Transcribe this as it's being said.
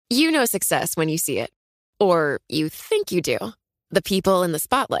You know success when you see it. Or you think you do. The people in the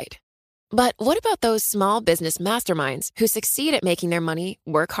spotlight. But what about those small business masterminds who succeed at making their money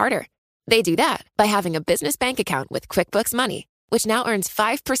work harder? They do that by having a business bank account with QuickBooks Money, which now earns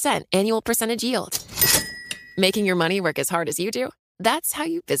 5% annual percentage yield. Making your money work as hard as you do? That's how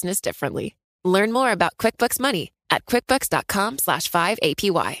you business differently. Learn more about QuickBooks Money at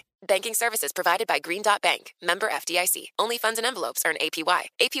quickbooks.com/5APY. Banking services provided by Green Dot Bank. Member FDIC. Only funds and envelopes earn APY.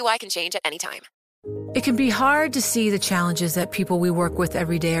 APY can change at any time. It can be hard to see the challenges that people we work with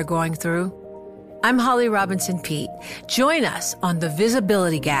every day are going through. I'm Holly Robinson Pete. Join us on The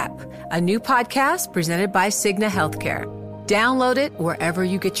Visibility Gap, a new podcast presented by Cigna Healthcare. Download it wherever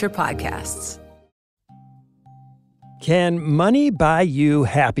you get your podcasts. Can money buy you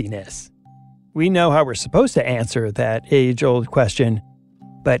happiness? We know how we're supposed to answer that age-old question.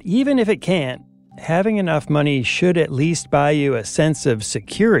 But even if it can't, having enough money should at least buy you a sense of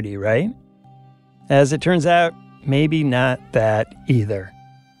security, right? As it turns out, maybe not that either.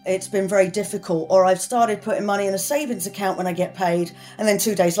 It's been very difficult, or I've started putting money in a savings account when I get paid, and then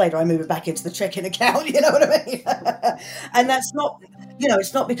 2 days later I move it back into the checking account, you know what I mean? And that's not,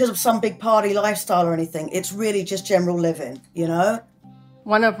 it's not because of some big party lifestyle or anything. It's really just general living,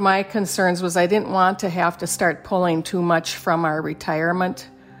 One of my concerns was I didn't want to have to start pulling too much from our retirement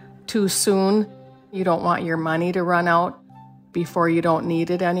too soon. You don't want your money to run out before you don't need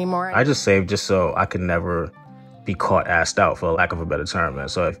it anymore. I just saved just so I could never be caught assed out, for lack of a better term. And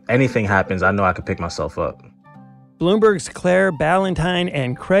so if anything happens, I know I can pick myself up. Bloomberg's Claire Ballantyne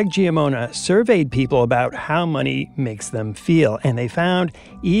and Craig Giammona surveyed people about how money makes them feel. And they found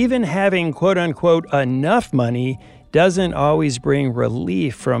even having, quote unquote, enough money doesn't always bring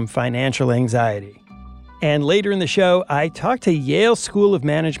relief from financial anxiety. And later in the show, I talked to Yale School of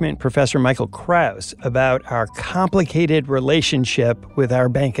Management professor Michael Krause about our complicated relationship with our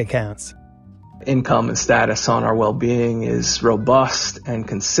bank accounts. Income and status on our well-being is robust and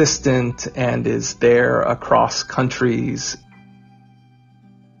consistent and is there across countries.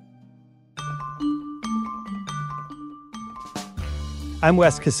 I'm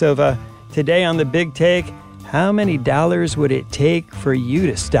Wes Kosova. Today on The Big Take, how many dollars would it take for you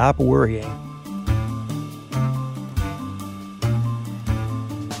to stop worrying?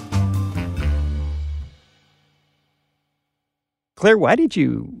 Claire, why did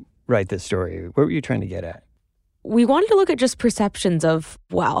you write this story? What were you trying to get at? We wanted to look at just perceptions of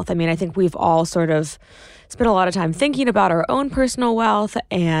wealth. I mean, I think we've all sort of spent a lot of time thinking about our own personal wealth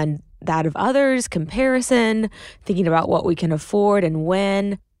and that of others, comparison, thinking about what we can afford and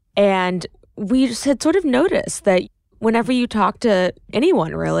when. And we just had sort of noticed that whenever you talk to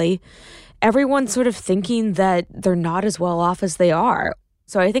anyone, really, everyone's sort of thinking that they're not as well off as they are.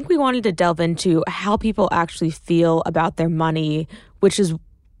 So I think we wanted to delve into how people actually feel about their money, which is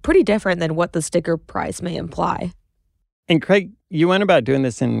pretty different than what the sticker price may imply. And Craig, you went about doing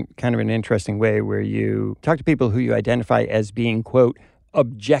this in kind of an interesting way where you talk to people who you identify as being, quote,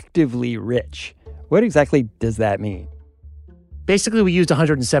 objectively rich. What exactly does that mean? Basically, we used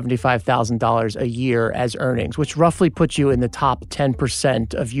 $175,000 a year as earnings, which roughly puts you in the top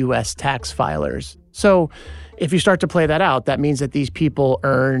 10% of U.S. tax filers. So if you start to play that out, that means that these people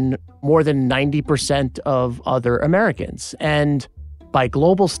earn more than 90% of other Americans. And by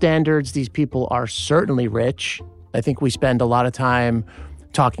global standards, these people are certainly rich. I think we spend a lot of time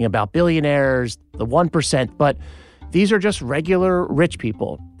talking about billionaires, the 1%, but these are just regular rich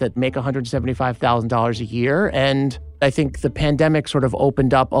people that make $175,000 a year. And I think the pandemic sort of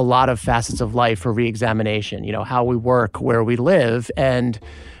opened up a lot of facets of life for reexamination, how we work, where we live. And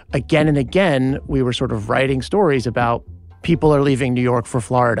again and again, we were sort of writing stories about people are leaving New York for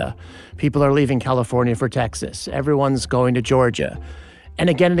Florida. People are leaving California for Texas. Everyone's going to Georgia. And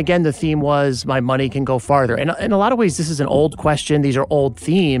again, the theme was my money can go farther. And in a lot of ways, this is an old question. These are old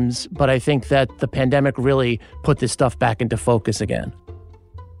themes. But I think that the pandemic really put this stuff back into focus again.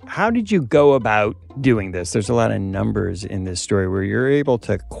 How did you go about doing this? There's a lot of numbers in this story where you're able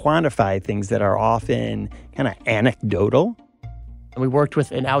to quantify things that are often kind of anecdotal. We worked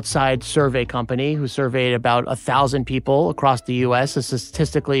with an outside survey company who surveyed about 1,000 people across the U.S., a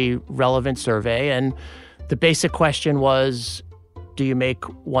statistically relevant survey. And the basic question was, do you make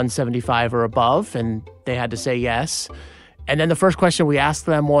 175 or above? And they had to say yes. And then the first question we asked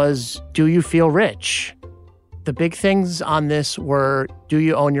them was, do you feel rich? The big things on this were, do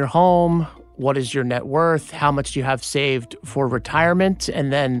you own your home? What is your net worth? How much do you have saved for retirement?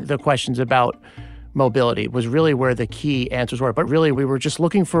 And then the questions about mobility was really where the key answers were. But really, we were just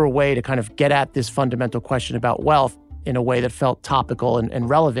looking for a way to kind of get at this fundamental question about wealth in a way that felt topical and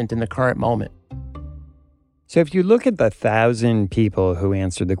relevant in the current moment. So if you look at the 1,000 people who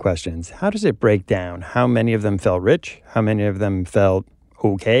answered the questions, how does it break down? How many of them felt rich? How many of them felt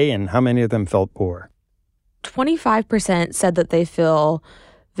okay? And how many of them felt poor? 25% said that they feel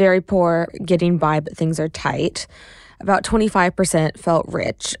very poor, getting by, but things are tight. About 25% felt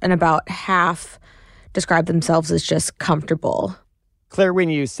rich, and about half described themselves as just comfortable. Claire, when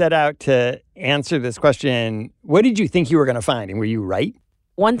you set out to answer this question, what did you think you were going to find? And were you right?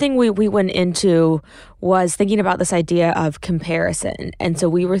 One thing we went into was thinking about this idea of comparison. And so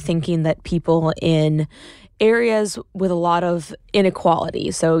we were thinking that people in areas with a lot of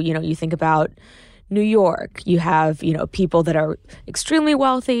inequality, so, you think about New York, you have, people that are extremely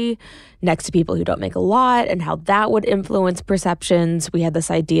wealthy next to people who don't make a lot, and how that would influence perceptions. We had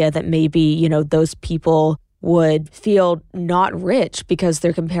this idea that maybe, those people would feel not rich because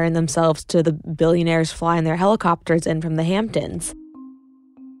they're comparing themselves to the billionaires flying their helicopters in from the Hamptons.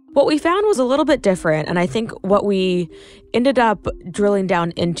 What we found was a little bit different, and I think what we ended up drilling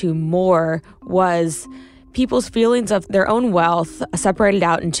down into more was people's feelings of their own wealth separated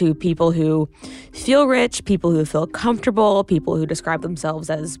out into people who feel rich, people who feel comfortable, people who describe themselves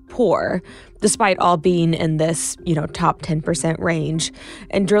as poor, despite all being in this, top 10% range,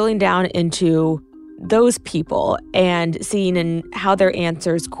 and drilling down into those people and seeing in how their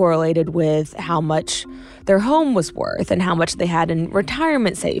answers correlated with how much their home was worth and how much they had in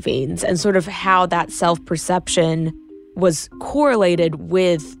retirement savings, and sort of how that self-perception was correlated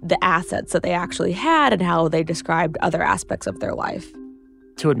with the assets that they actually had and how they described other aspects of their life.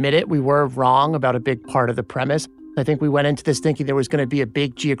 To admit it, we were wrong about a big part of the premise. I think we went into this thinking there was going to be a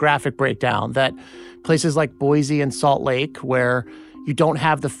big geographic breakdown, that places like Boise and Salt Lake, where you don't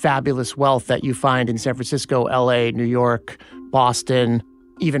have the fabulous wealth that you find in San Francisco, LA, New York, Boston,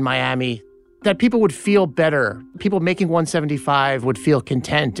 even Miami, that people would feel better. People making $175 would feel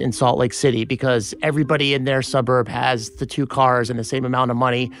content in Salt Lake City because everybody in their suburb has the 2 cars and the same amount of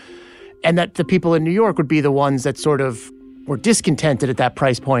money. And that the people in New York would be the ones that sort of were discontented at that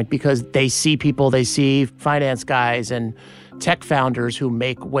price point because they see finance guys and tech founders who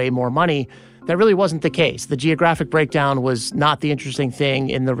make way more money. That really wasn't the case. The geographic breakdown was not the interesting thing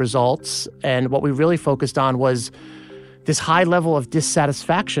in the results. And what we really focused on was this high level of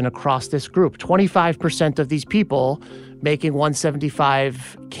dissatisfaction across this group. 25% of these people making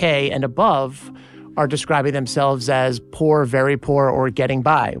 $175K and above are describing themselves as poor, very poor, or getting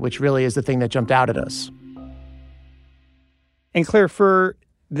by, which really is the thing that jumped out at us. And Claire, for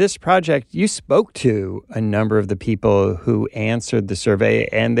this project, you spoke to a number of the people who answered the survey,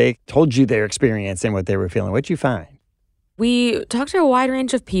 and they told you their experience and what they were feeling. What'd you find? We talked to a wide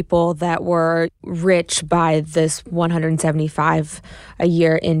range of people that were rich by this $175 a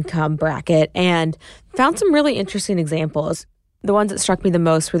year income bracket and found some really interesting examples. The ones that struck me the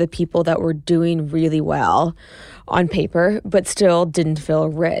most were the people that were doing really well on paper, but still didn't feel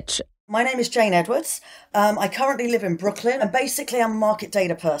rich. My name is Jane Edwards. I currently live in Brooklyn, and basically I'm a market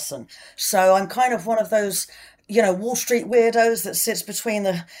data person. So I'm kind of one of those, Wall Street weirdos that sits between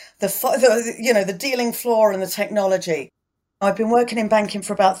the dealing floor and the technology. I've been working in banking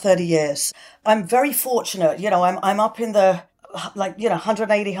for about 30 years. I'm very fortunate. I'm up in the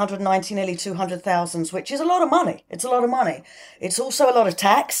 180, 190, nearly 200,000s, which is a lot of money. It's a lot of money. It's also a lot of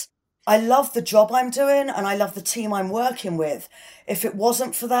tax. I love the job I'm doing and I love the team I'm working with. If it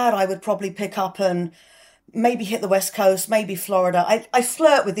wasn't for that, I would probably pick up and maybe hit the West Coast, maybe Florida. I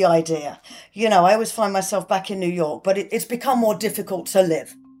flirt with the idea. I always find myself back in New York, but it's become more difficult to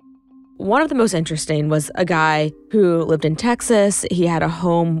live. One of the most interesting was a guy who lived in Texas. He had a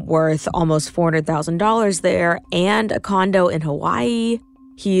home worth almost $400,000 there and a condo in Hawaii.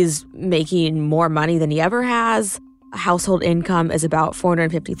 He's making more money than he ever has. Household income is about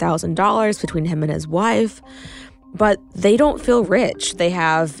 $450,000 between him and his wife. But they don't feel rich. They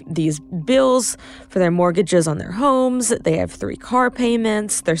have these bills for their mortgages on their homes. They have 3 car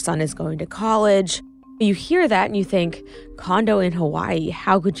payments. Their son is going to college. You hear that and you think, condo in Hawaii,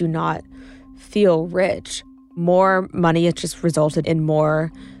 how could you not feel rich? More money, it just resulted in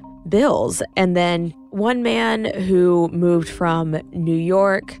more bills. And then one man who moved from New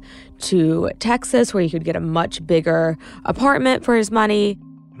York to Texas, where he could get a much bigger apartment for his money.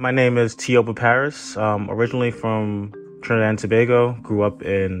 My name is Tioba Paris, originally from Trinidad and Tobago, grew up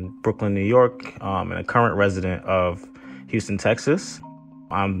in Brooklyn, New York, and a current resident of Houston, Texas.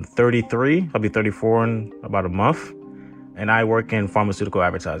 I'm 33, I'll be 34 in about a month, and I work in pharmaceutical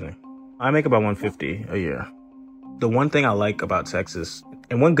advertising. I make about $150 a year. The one thing I like about Texas,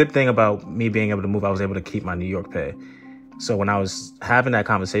 and one good thing about me being able to move, I was able to keep my New York pay. So when I was having that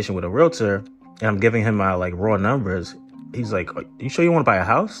conversation with a realtor, and I'm giving him my raw numbers, He's like, "Are you sure you want to buy a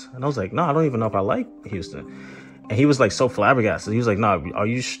house?" And I was like, "No, I don't even know if I like Houston." And he was like so flabbergasted. He was like, "No, do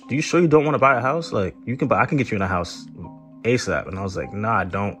you sure you don't want to buy a house? Like, I can get you in a house ASAP." And I was like, "No, I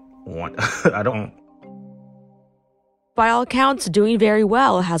don't want, I don't." By all accounts, doing very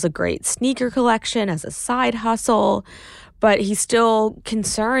well, has a great sneaker collection, has a side hustle, but he's still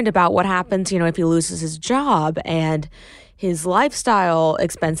concerned about what happens, if he loses his job, and his lifestyle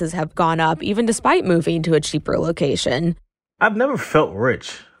expenses have gone up even despite moving to a cheaper location. I've never felt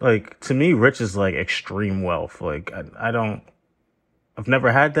rich. Like, to me, rich is like extreme wealth. Like, I've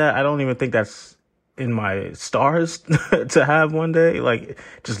never had that. I don't even think that's in my stars to have one day. Like,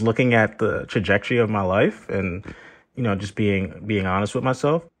 just looking at the trajectory of my life and, just being honest with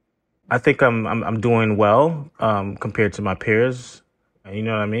myself. I think I'm doing well, compared to my peers. You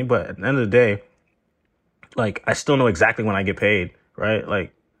know what I mean? But at the end of the day, like, I still know exactly when I get paid, right?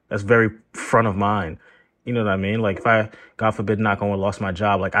 Like, that's very front of mind. You know what I mean? Like, if I, God forbid, knock on wood, lost my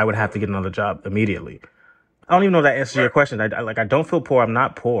job, like, I would have to get another job immediately. I don't even know if that answers your question. I don't feel poor. I'm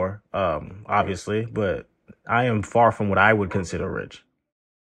not poor, obviously, but I am far from what I would consider rich.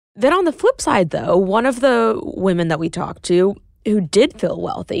 Then on the flip side, though, one of the women that we talked to who did feel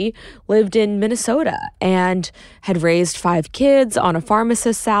wealthy lived in Minnesota and had raised 5 kids on a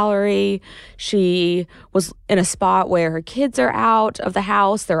pharmacist salary. She was in a spot where her kids are out of the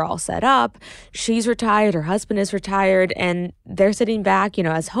house. They're all set up. She's retired. Her husband is retired. And they're sitting back,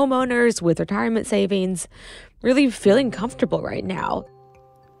 as homeowners with retirement savings, really feeling comfortable right now.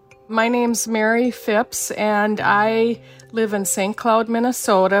 My name's Mary Phipps, and I live in St. Cloud,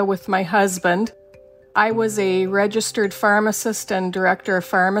 Minnesota with my husband. I was a registered pharmacist and director of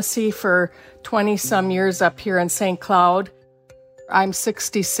pharmacy for 20-some years up here in St. Cloud. I'm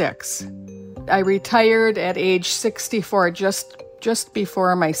 66. I retired at age 64, just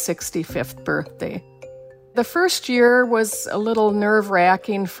before my 65th birthday. The first year was a little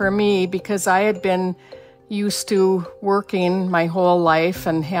nerve-wracking for me because I had been used to working my whole life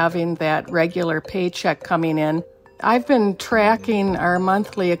and having that regular paycheck coming in. I've been tracking our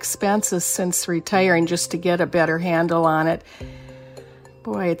monthly expenses since retiring just to get a better handle on it.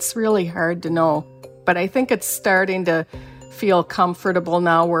 Boy, it's really hard to know. But I think it's starting to feel comfortable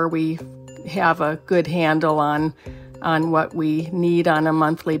now where we have a good handle on what we need on a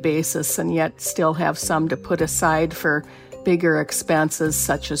monthly basis and yet still have some to put aside for bigger expenses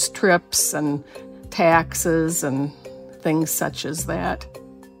such as trips and taxes and things such as that.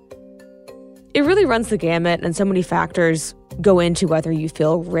 It really runs the gamut, and so many factors go into whether you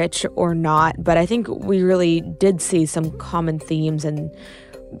feel rich or not. But I think we really did see some common themes and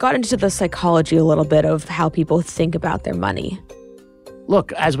got into the psychology a little bit of how people think about their money.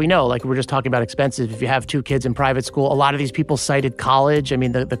 Look, as we know, like we're just talking about expenses, if you have 2 kids in private school, a lot of these people cited college. I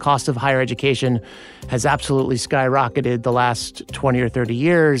mean, the cost of higher education has absolutely skyrocketed the last 20 or 30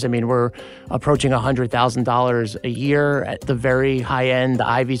 years. I mean, we're approaching $100,000 a year at the very high end. The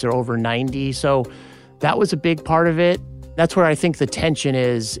Ivies are over 90. So that was a big part of it. That's where I think the tension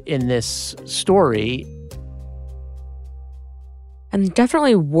is in this story. And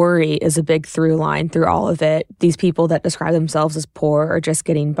definitely worry is a big through line through all of it. These people that describe themselves as poor or just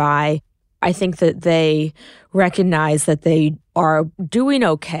getting by, I think that they recognize that they are doing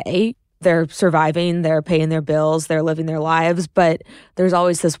okay. They're surviving, they're paying their bills, they're living their lives, but there's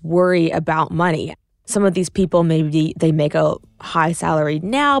always this worry about money. Some of these people, maybe they make a high salary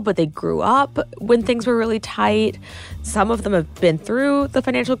now, but they grew up when things were really tight. Some of them have been through the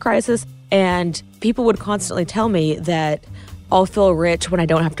financial crisis, and people would constantly tell me that I'll feel rich when I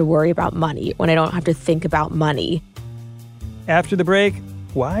don't have to worry about money, when I don't have to think about money. After the break,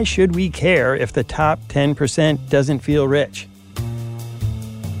 why should we care if the top 10% doesn't feel rich?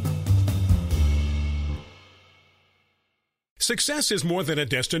 Success is more than a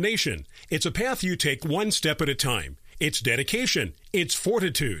destination. It's a path you take one step at a time. It's dedication, it's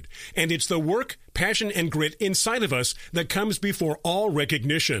fortitude, and it's the work, passion, and grit inside of us that comes before all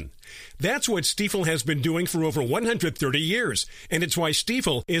recognition. That's what Stifel has been doing for over 130 years, and it's why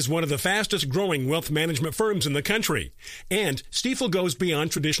Stifel is one of the fastest growing wealth management firms in the country. And Stifel goes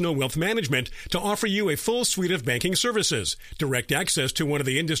beyond traditional wealth management to offer you a full suite of banking services, direct access to one of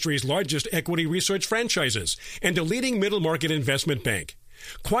the industry's largest equity research franchises, and a leading middle market investment bank.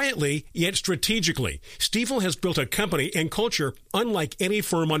 Quietly, yet strategically, Stifel has built a company and culture unlike any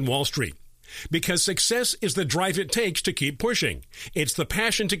firm on Wall Street. Because success is the drive it takes to keep pushing. It's the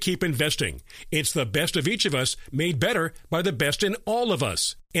passion to keep investing. It's the best of each of us made better by the best in all of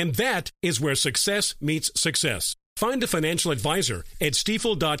us. And that is where success meets success. Find a financial advisor at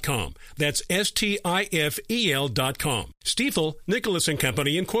Stifel.com. That's STIFEL.com. Stifel, Nicholas &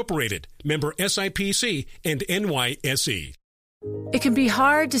 Company, Incorporated. Member SIPC and NYSE. It can be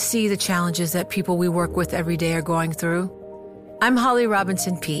hard to see the challenges that people we work with every day are going through. I'm Holly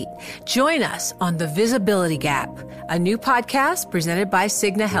Robinson Peete. Join us on The Visibility Gap, a new podcast presented by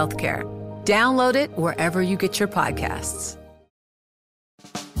Cigna Healthcare. Download it wherever you get your podcasts.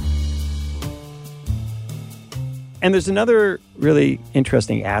 And there's another really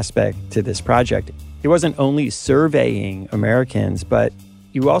interesting aspect to this project. It wasn't only surveying Americans, but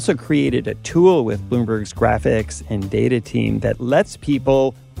you also created a tool with Bloomberg's graphics and data team that lets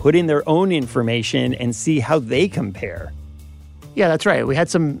people put in their own information and see how they compare. Yeah, that's right. We had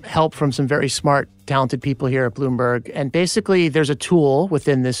some help from some very smart, talented people here at Bloomberg. And basically, there's a tool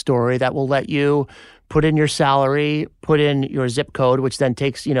within this story that will let you put in your salary, put in your zip code, which then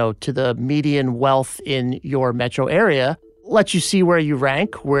takes, to the median wealth in your metro area, lets you see where you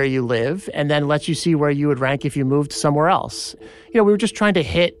rank, where you live, and then lets you see where you would rank if you moved somewhere else. We were just trying to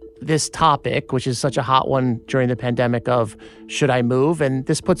hit this topic, which is such a hot one during the pandemic of should I move? And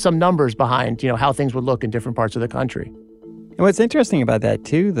this puts some numbers behind, how things would look in different parts of the country. And what's interesting about that,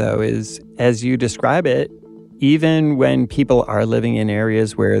 too, though, is as you describe it, even when people are living in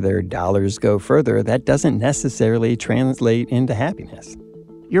areas where their dollars go further, that doesn't necessarily translate into happiness.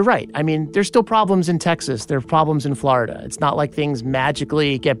 You're right. I mean, there's still problems in Texas. There are problems in Florida. It's not like things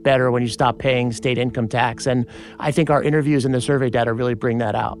magically get better when you stop paying state income tax. And I think our interviews and the survey data really bring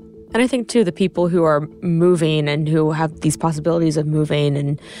that out. And I think, too, the people who are moving and who have these possibilities of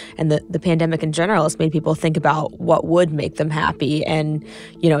moving and the pandemic in general has made people think about what would make them happy. And,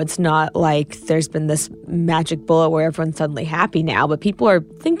 it's not like there's been this magic bullet where everyone's suddenly happy now, but people are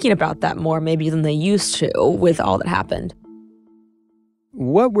thinking about that more maybe than they used to with all that happened.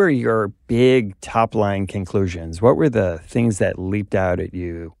 What were your big top-line conclusions? What were the things that leaped out at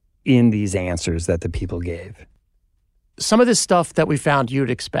you in these answers that the people gave? Some of this stuff that we found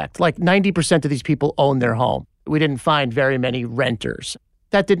you'd expect, like 90% of these people own their home. We didn't find very many renters.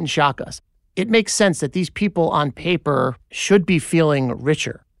 That didn't shock us. It makes sense that these people on paper should be feeling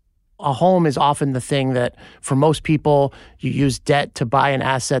richer. A home is often the thing that, for most people, you use debt to buy an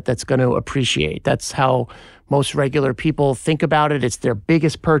asset that's going to appreciate. That's how most regular people think about it. It's their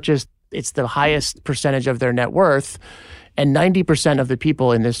biggest purchase. It's the highest percentage of their net worth. And 90% of the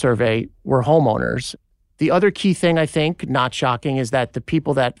people in this survey were homeowners. The other key thing, I think, not shocking, is that the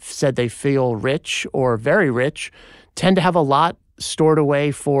people that said they feel rich or very rich tend to have a lot stored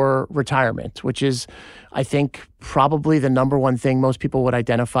away for retirement, which is, I think, probably the number one thing most people would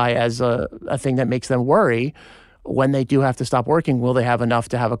identify as a thing that makes them worry when they do have to stop working. Will they have enough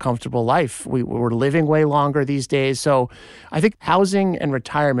to have a comfortable life? We're living way longer these days. So I think housing and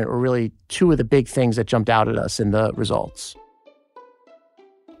retirement were really two of the big things that jumped out at us in the results.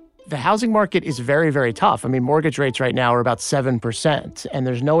 The housing market is very, very tough. I mean, mortgage rates right now are about 7%, and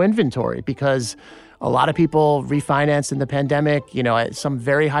there's no inventory because a lot of people refinanced in the pandemic. Some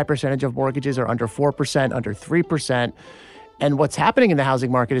very high percentage of mortgages are under 4%, under 3%. And what's happening in the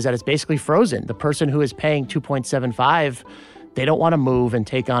housing market is that it's basically frozen. The person who is paying 2.75, they don't want to move and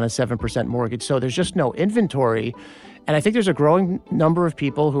take on a 7% mortgage. So there's just no inventory. And I think there's a growing number of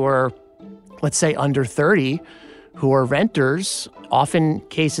people who are, let's say, under 30, who are renters, often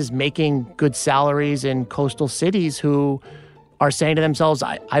cases making good salaries in coastal cities, who are saying to themselves,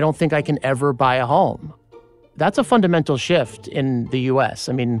 I don't think I can ever buy a home. That's a fundamental shift in the U.S.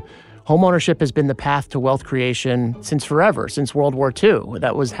 I mean, homeownership has been the path to wealth creation since forever, since World War II.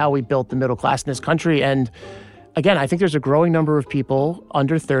 That was how we built the middle class in this country. And again, I think there's a growing number of people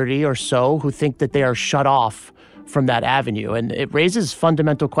under 30 or so who think that they are shut off from that avenue. And it raises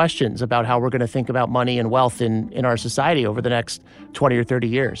fundamental questions about how we're going to think about money and wealth in our society over the next 20 or 30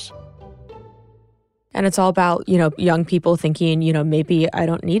 years. And it's all about, young people thinking, maybe I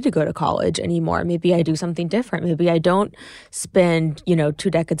don't need to go to college anymore. Maybe I do something different. Maybe I don't spend, 2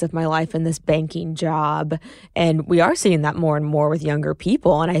 decades of my life in this banking job. And we are seeing that more and more with younger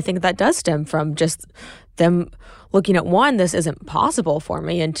people. And I think that does stem from just them looking at, one, this isn't possible for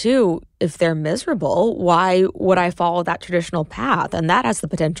me. And two, if they're miserable, why would I follow that traditional path? And that has the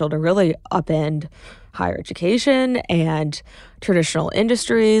potential to really upend higher education and traditional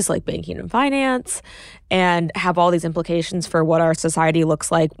industries like banking and finance, and have all these implications for what our society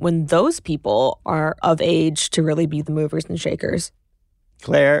looks like when those people are of age to really be the movers and shakers.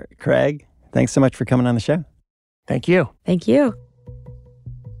 Claire, Craig, thanks so much for coming on the show. Thank you. Thank you.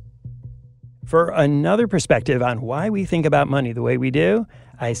 For another perspective on why we think about money the way we do,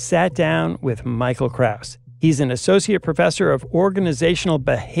 I sat down with Michael Krause. He's an associate professor of organizational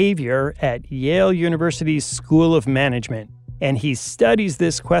behavior at Yale University's School of Management, and he studies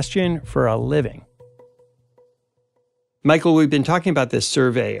this question for a living. Michael, we've been talking about this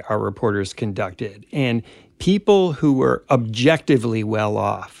survey our reporters conducted, and people who were objectively well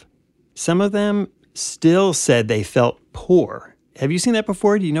off, some of them still said they felt poor. Have you seen that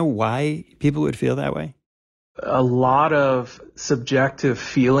before? Do you know why people would feel that way? A lot of subjective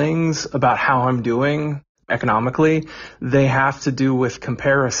feelings about how I'm doing economically, they have to do with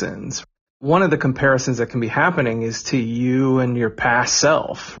comparisons. One of the comparisons that can be happening is to you and your past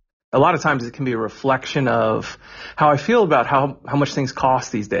self. A lot of times it can be a reflection of how I feel about how much things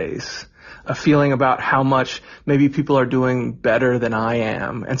cost these days, a feeling about how much maybe people are doing better than I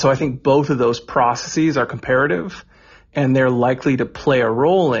am. And so I think both of those processes are comparative, and they're likely to play a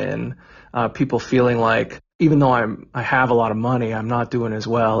role in people feeling like, even though I have a lot of money, I'm not doing as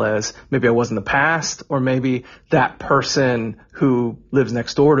well as maybe I was in the past, or maybe that person who lives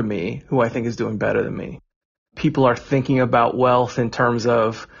next door to me, who I think is doing better than me. People are thinking about wealth in terms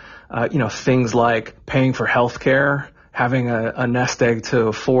of, things like paying for healthcare, having a nest egg to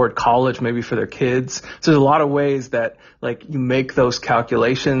afford college maybe for their kids. So there's a lot of ways that you make those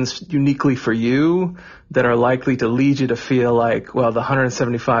calculations uniquely for you that are likely to lead you to feel like, well, the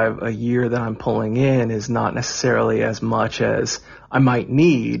 $175 a year that I'm pulling in is not necessarily as much as I might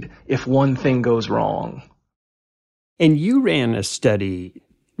need if one thing goes wrong. And you ran a study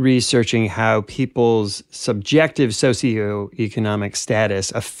researching how people's subjective socioeconomic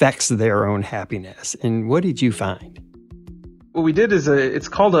status affects their own happiness. And what did you find? What we did is it's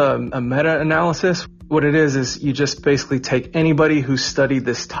called a meta-analysis. What it is you just basically take anybody who studied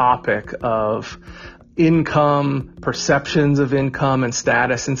this topic of income, perceptions of income and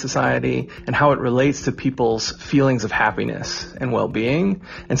status in society, and how it relates to people's feelings of happiness and well-being.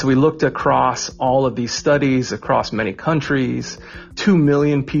 And so we looked across all of these studies across many countries, 2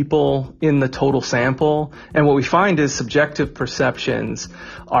 million people in the total sample. And what we find is subjective perceptions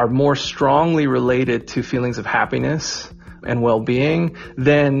are more strongly related to feelings of happiness and well-being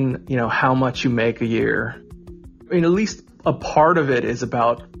than, how much you make a year. I mean, at least a part of it is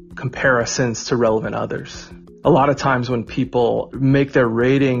about comparisons to relevant others. A lot of times when people make their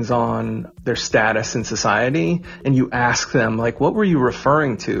ratings on their status in society and you ask them, what were you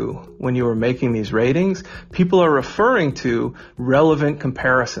referring to when you were making these ratings? People are referring to relevant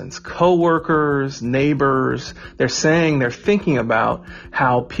comparisons, coworkers, neighbors. They're thinking about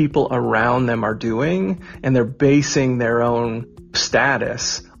how people around them are doing, and they're basing their own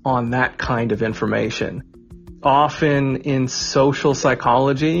status on that kind of information. Often in social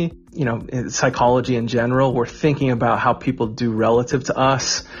psychology, in psychology in general, we're thinking about how people do relative to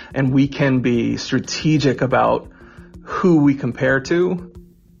us, and we can be strategic about who we compare to.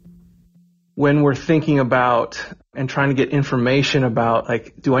 When we're thinking about and trying to get information about,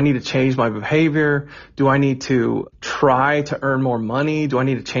 do I need to change my behavior? Do I need to try to earn more money? Do I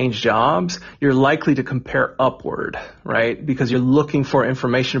need to change jobs? You're likely to compare upward, right? Because you're looking for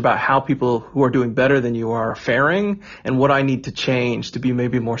information about how people who are doing better than you are faring, and what I need to change to be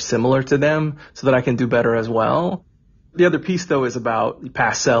maybe more similar to them so that I can do better as well. The other piece, though, is about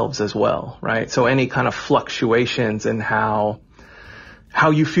past selves as well, right? So any kind of fluctuations in how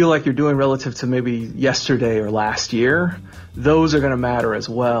you feel like you're doing relative to maybe yesterday or last year, those are going to matter as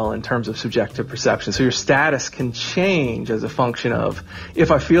well in terms of subjective perception. So your status can change as a function of if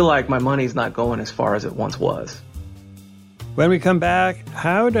I feel like my money's not going as far as it once was. When we come back,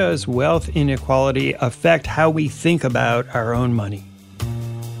 how does wealth inequality affect how we think about our own money?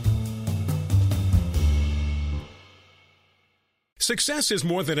 Success is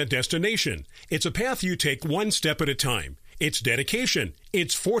more than a destination. It's a path you take one step at a time. It's dedication,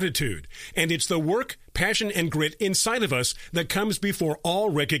 it's fortitude, and it's the work, passion, and grit inside of us that comes before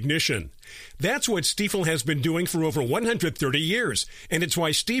all recognition. That's what Stifel has been doing for over 130 years, and it's why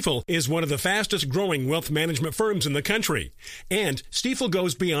Stifel is one of the fastest growing wealth management firms in the country. And Stifel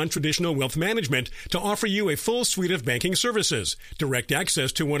goes beyond traditional wealth management to offer you a full suite of banking services, direct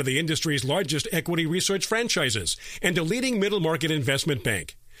access to one of the industry's largest equity research franchises, and a leading middle market investment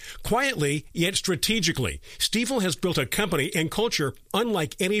bank. Quietly, yet strategically, Stifel has built a company and culture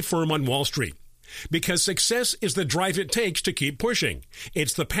unlike any firm on Wall Street. Because success is the drive it takes to keep pushing.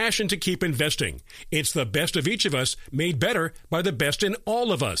 It's the passion to keep investing. It's the best of each of us made better by the best in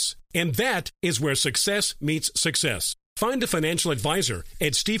all of us. And that is where success meets success. Find a financial advisor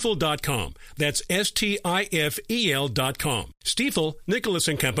at Stifel.com. That's Stifel.com. Stifel, Nicholas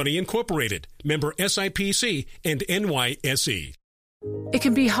 & Company, Incorporated. Member SIPC and NYSE. It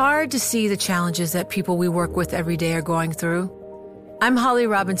can be hard to see the challenges that people we work with every day are going through. I'm Holly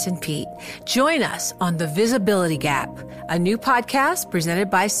Robinson Pete. Join us on The Visibility Gap, a new podcast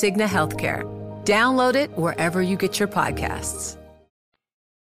presented by Cigna Healthcare. Download it wherever you get your podcasts.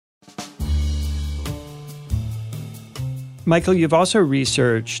 Michael, you've also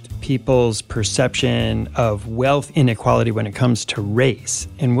researched people's perception of wealth inequality when it comes to race.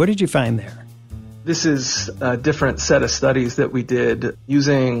 And what did you find there? This is a different set of studies that we did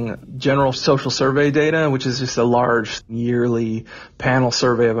using general social survey data, which is just a large yearly panel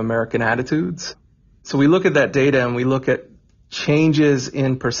survey of American attitudes. So we look at that data and we look at changes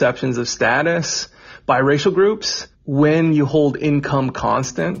in perceptions of status by racial groups when you hold income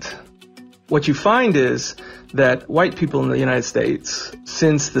constant. What you find is that white people in the United States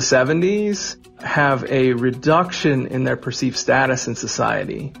since the 70s have a reduction in their perceived status in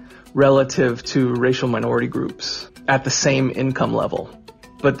society relative to racial minority groups at the same income level.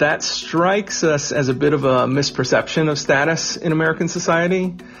 But that strikes us as a bit of a misperception of status in American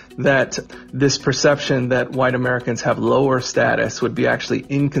society, that this perception that white Americans have lower status would be actually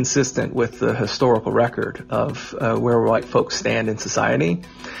inconsistent with the historical record of where white folks stand in society.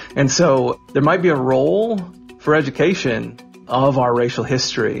 And so there might be a role for education of our racial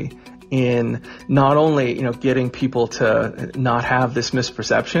history in not only, getting people to not have this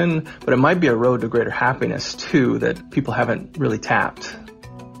misperception, but it might be a road to greater happiness too that people haven't really tapped.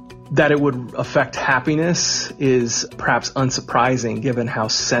 That it would affect happiness is perhaps unsurprising given how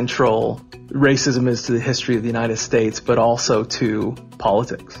central racism is to the history of the United States, but also to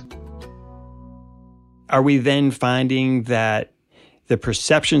politics. Are we then finding that the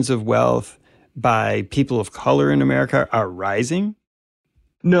perceptions of wealth by people of color in America are rising?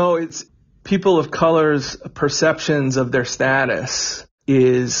 No, it's people of color's perceptions of their status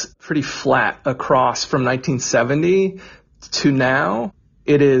is pretty flat across from 1970 to now.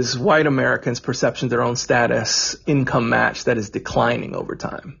 It is white Americans' perception of their own status, income match, that is declining over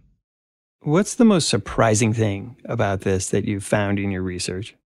time. What's the most surprising thing about this that you've found in your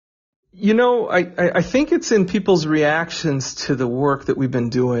research? I think it's in people's reactions to the work that we've been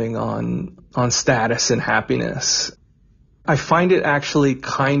doing on status and happiness. I find it actually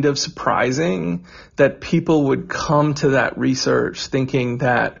kind of surprising that people would come to that research thinking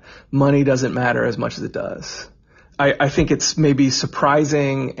that money doesn't matter as much as it does. I think it's maybe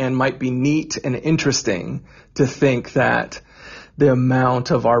surprising and might be neat and interesting to think that the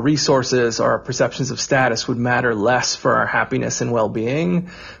amount of our resources, our perceptions of status would matter less for our happiness and well-being.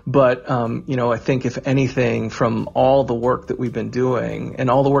 But, I think if anything, from all the work that we've been doing and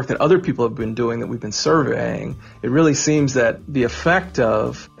all the work that other people have been doing that we've been surveying, it really seems that the effect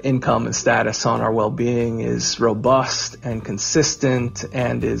of income and status on our well-being is robust and consistent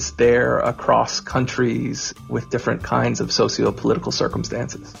and is there across countries with different kinds of socio-political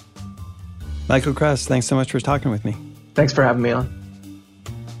circumstances. Michael Krause, thanks so much for talking with me. Thanks for having me on.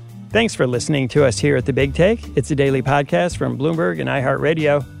 Thanks for listening to us here at The Big Take. It's a daily podcast from Bloomberg and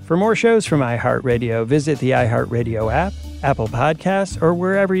iHeartRadio. For more shows from iHeartRadio, visit the iHeartRadio app, Apple Podcasts, or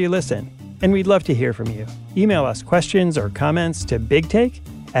wherever you listen. And we'd love to hear from you. Email us questions or comments to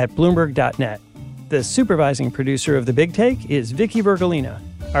bigtake@bloomberg.net. The supervising producer of The Big Take is Vicky Vergolina.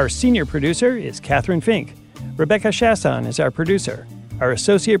 Our senior producer is Catherine Fink. Rebecca Chasson is our producer. Our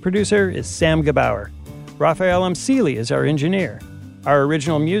associate producer is Sam Gebauer. Raphael Amsili is our engineer. Our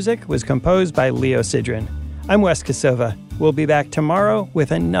original music was composed by Leo Sidran. I'm Wes Kosova. We'll be back tomorrow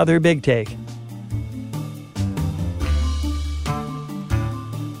with another Big Take.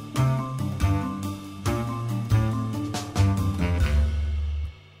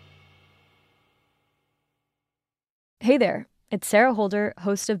 Hey there, it's Sarah Holder,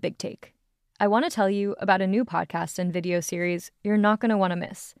 host of Big Take. I want to tell you about a new podcast and video series you're not going to want to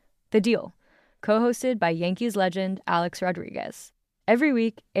miss, The Deal, co-hosted by Yankees legend Alex Rodriguez. Every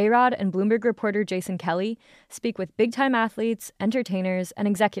week, A-Rod and Bloomberg reporter Jason Kelly speak with big-time athletes, entertainers, and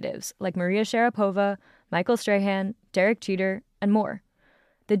executives like Maria Sharapova, Michael Strahan, Derek Jeter, and more.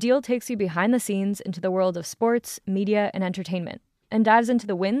 The Deal takes you behind the scenes into the world of sports, media, and entertainment, and dives into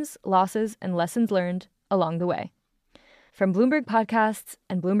the wins, losses, and lessons learned along the way. From Bloomberg Podcasts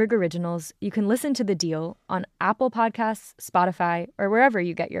and Bloomberg Originals, you can listen to The Deal on Apple Podcasts, Spotify, or wherever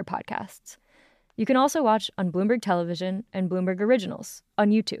you get your podcasts. You can also watch on Bloomberg Television and Bloomberg Originals on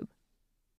YouTube.